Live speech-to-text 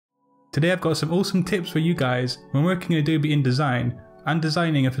Today I've got some awesome tips for you guys when working in Adobe InDesign and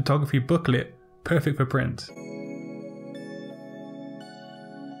designing a photography booklet perfect for print.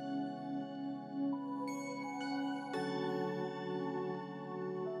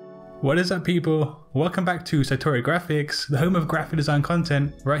 What is up people? Welcome back to Satori Graphics, the home of graphic design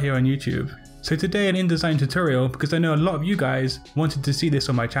content right here on YouTube. So today an InDesign tutorial because I know a lot of you guys wanted to see this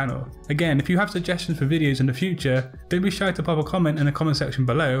on my channel. Again, if you have suggestions for videos in the future, don't be shy to pop a comment in the comment section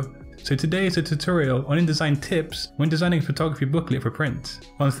below. So today is a tutorial on InDesign tips when designing a photography booklet for print.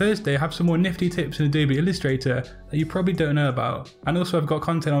 On Thursday I have some more nifty tips in Adobe Illustrator that you probably don't know about, and also I've got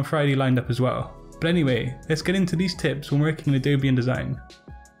content on Friday lined up as well. But anyway, let's get into these tips when working in Adobe InDesign.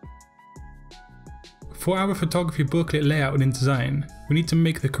 For our photography booklet layout in InDesign, we need to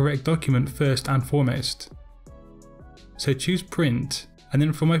make the correct document first and foremost. So choose print, and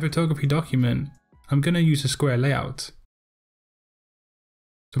then for my photography document, I'm going to use a square layout.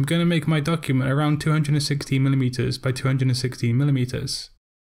 So I'm going to make my document around 216mm by 216mm.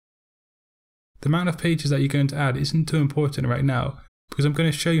 The amount of pages that you're going to add isn't too important right now, because I'm going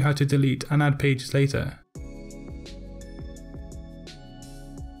to show you how to delete and add pages later.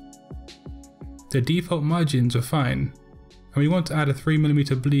 The default margins are fine, and we want to add a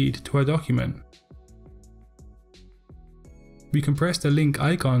 3mm bleed to our document. We can press the link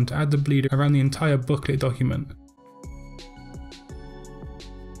icon to add the bleed around the entire booklet document.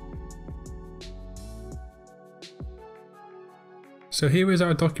 So here is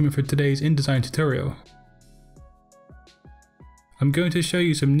our document for today's InDesign tutorial. I'm going to show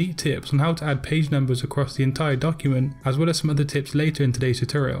you some neat tips on how to add page numbers across the entire document, as well as some other tips later in today's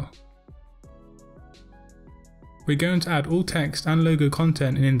tutorial. We're going to add all text and logo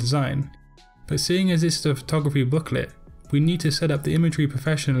content in InDesign, but seeing as this is a photography booklet, we need to set up the imagery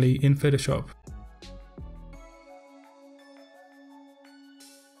professionally in Photoshop.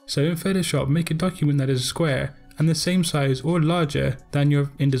 So in Photoshop, make a document that is square and the same size or larger than your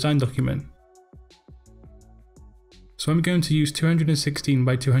InDesign document. So I'm going to use 216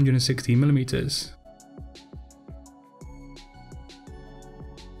 by 216mm.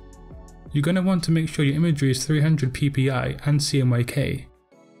 You're going to want to make sure your imagery is 300 ppi and CMYK.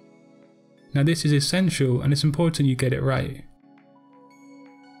 Now this is essential and it's important you get it right.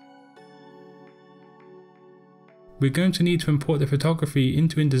 We're going to need to import the photography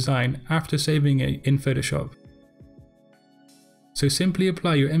into InDesign after saving it in Photoshop. So simply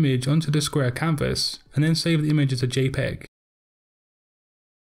apply your image onto the square canvas and then save the image as a JPEG.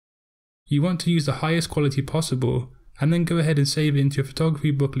 You want to use the highest quality possible and then go ahead and save it into your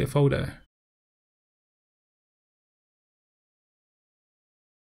photography booklet folder.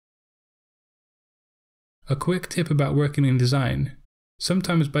 A quick tip about working in InDesign: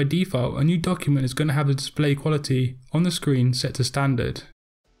 sometimes by default a new document is going to have the display quality on the screen set to standard,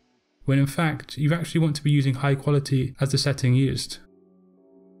 when in fact you actually want to be using high quality as the setting used.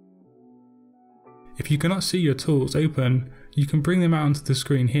 If you cannot see your tools open, you can bring them out onto the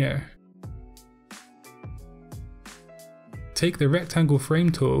screen here. Take the rectangle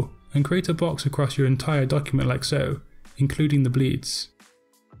frame tool and create a box across your entire document like so, including the bleeds.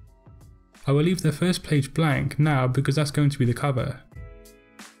 I will leave the first page blank now because that's going to be the cover.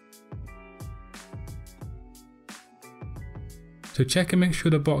 So check and make sure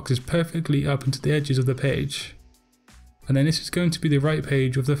the box is perfectly up into the edges of the page. And then this is going to be the right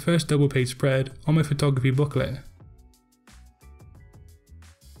page of the first double page spread on my photography booklet.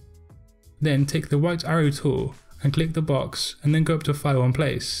 Then take the white arrow tool and click the box and then go up to File and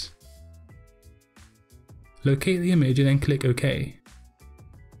Place. Locate the image and then click OK.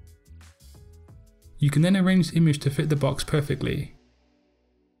 You can then arrange the image to fit the box perfectly.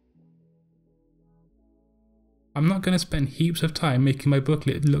 I'm not going to spend heaps of time making my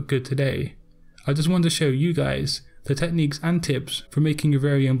booklet look good today. I just want to show you guys the techniques and tips for making your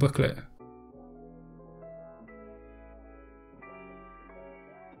very own booklet.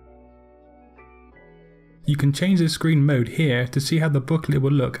 You can change the screen mode here to see how the booklet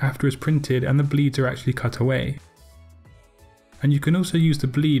will look after it's printed and the bleeds are actually cut away. And you can also use the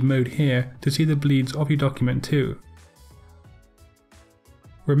bleed mode here to see the bleeds of your document too.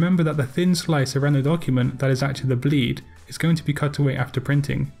 Remember that the thin slice around the document that is actually the bleed is going to be cut away after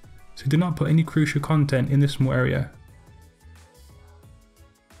printing, so do not put any crucial content in this small area.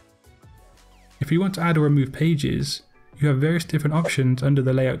 If you want to add or remove pages, you have various different options under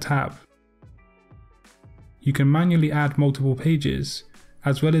the Layout tab. You can manually add multiple pages,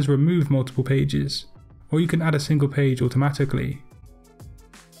 as well as remove multiple pages, or you can add a single page automatically.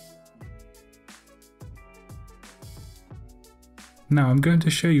 Now I'm going to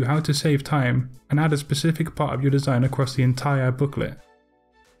show you how to save time and add a specific part of your design across the entire booklet.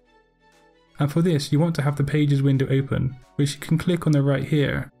 And for this, you want to have the Pages window open, which you can click on the right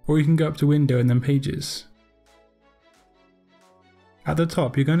here, or you can go up to Window and then Pages. At the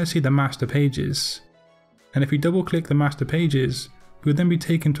top, you're going to see the master pages. And if you double click the master pages, you'll then be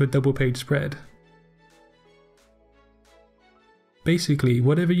taken to a double page spread. Basically,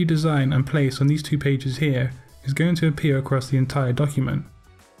 whatever you design and place on these two pages here is going to appear across the entire document.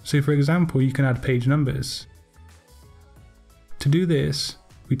 So for example, you can add page numbers. To do this,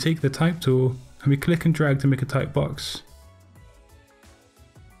 we take the type tool and we click and drag to make a type box.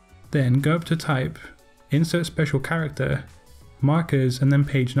 Then go up to type, insert special character, markers and then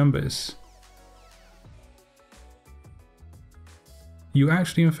page numbers. You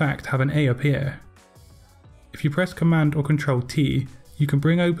actually in fact have an A up here. If you press Command or Control T, you can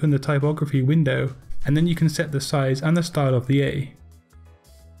bring open the typography window and then you can set the size and the style of the A.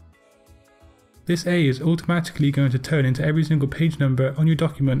 This A is automatically going to turn into every single page number on your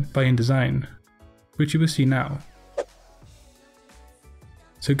document by InDesign, which you will see now.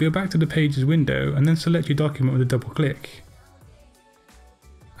 So go back to the Pages window and then select your document with a double click.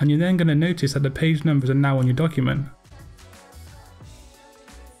 And you're then going to notice that the page numbers are now on your document.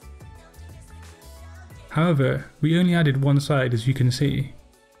 However, we only added one side as you can see.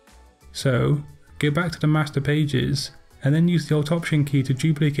 So go back to the master pages and then use the Alt Option key to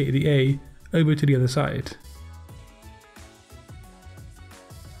duplicate the A over to the other side.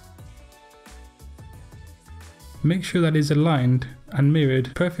 Make sure that it is aligned and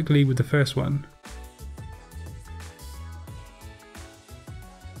mirrored perfectly with the first one.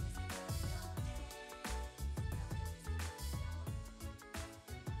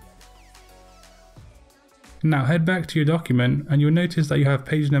 Now head back to your document and you'll notice that you have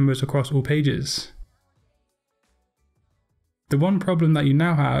page numbers across all pages. The one problem that you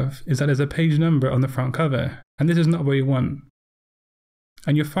now have is that there's a page number on the front cover, and this is not what you want.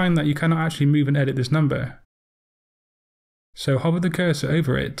 And you'll find that you cannot actually move and edit this number. So hover the cursor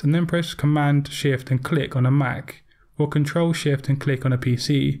over it and then press Command Shift and click on a Mac, or Control Shift and click on a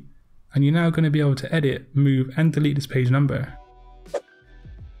PC, and you're now going to be able to edit, move and delete this page number.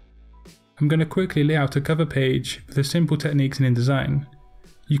 I'm going to quickly lay out a cover page with the simple techniques in InDesign.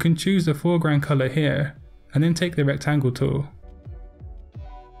 You can choose the foreground color here and then take the rectangle tool.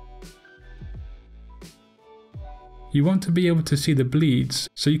 You want to be able to see the bleeds,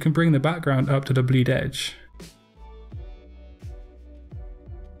 so you can bring the background up to the bleed edge.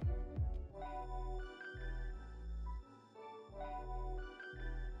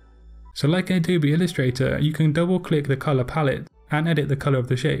 So like Adobe Illustrator, you can double click the color palette and edit the color of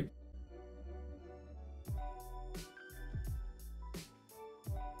the shape.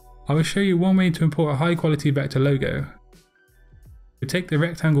 I will show you one way to import a high quality vector logo. You take the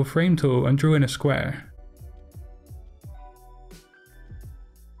rectangle frame tool and draw in a square.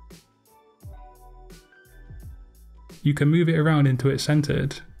 You can move it around until it's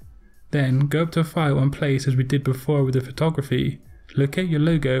centered. Then go up to File and Place as we did before with the photography, locate your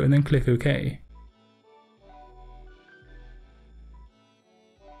logo and then click OK.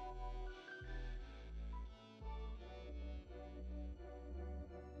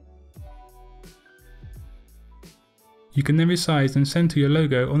 You can then resize and center your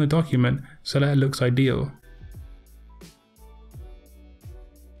logo on the document so that it looks ideal.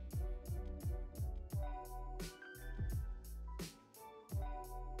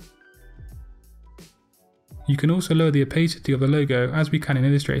 You can also lower the opacity of the logo as we can in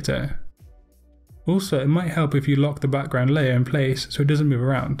Illustrator. Also, it might help if you lock the background layer in place so it doesn't move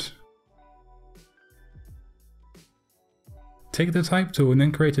around. Take the type tool and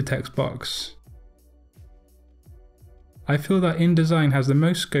then create a text box. I feel that InDesign has the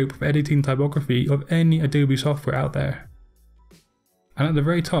most scope for editing typography of any Adobe software out there. And at the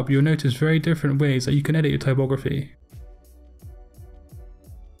very top you'll notice very different ways that you can edit your typography.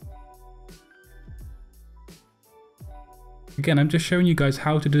 Again, I'm just showing you guys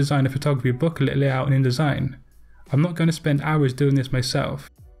how to design a photography booklet layout in InDesign. I'm not going to spend hours doing this myself.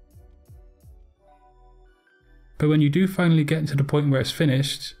 But when you do finally get to the point where it's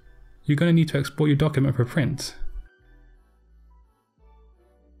finished, you're going to need to export your document for print.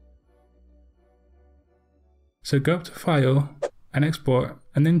 So go up to File and Export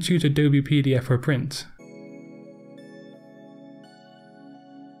and then choose Adobe PDF for print.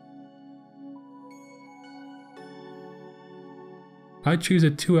 I choose a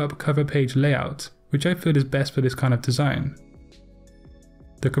 2-up cover page layout, which I feel is best for this kind of design.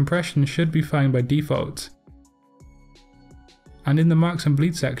 The compression should be fine by default. And in the marks and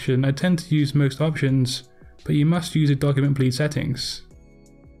bleed section, I tend to use most options, but you must use the document bleed settings.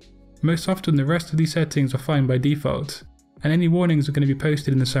 Most often the rest of these settings are fine by default, and any warnings are going to be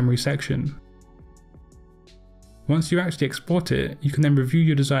posted in the summary section. Once you actually export it, you can then review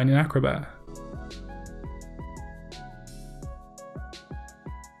your design in Acrobat.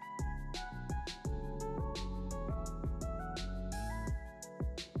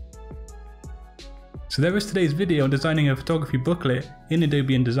 So there was today's video on designing a photography booklet in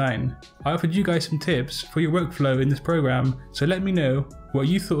Adobe InDesign. I offered you guys some tips for your workflow in this program, so let me know what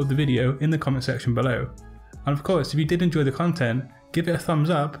you thought of the video in the comment section below. And of course, if you did enjoy the content, give it a thumbs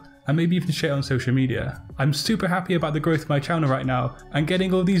up and maybe even share it on social media. I'm super happy about the growth of my channel right now, and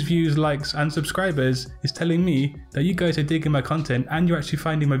getting all these views, likes and subscribers is telling me that you guys are digging my content and you're actually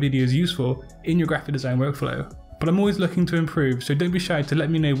finding my videos useful in your graphic design workflow. But I'm always looking to improve, so don't be shy to let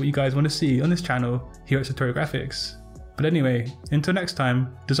me know what you guys want to see on this channel here at Satori Graphics. But anyway, until next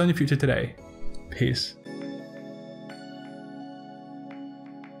time, design your future today. Peace.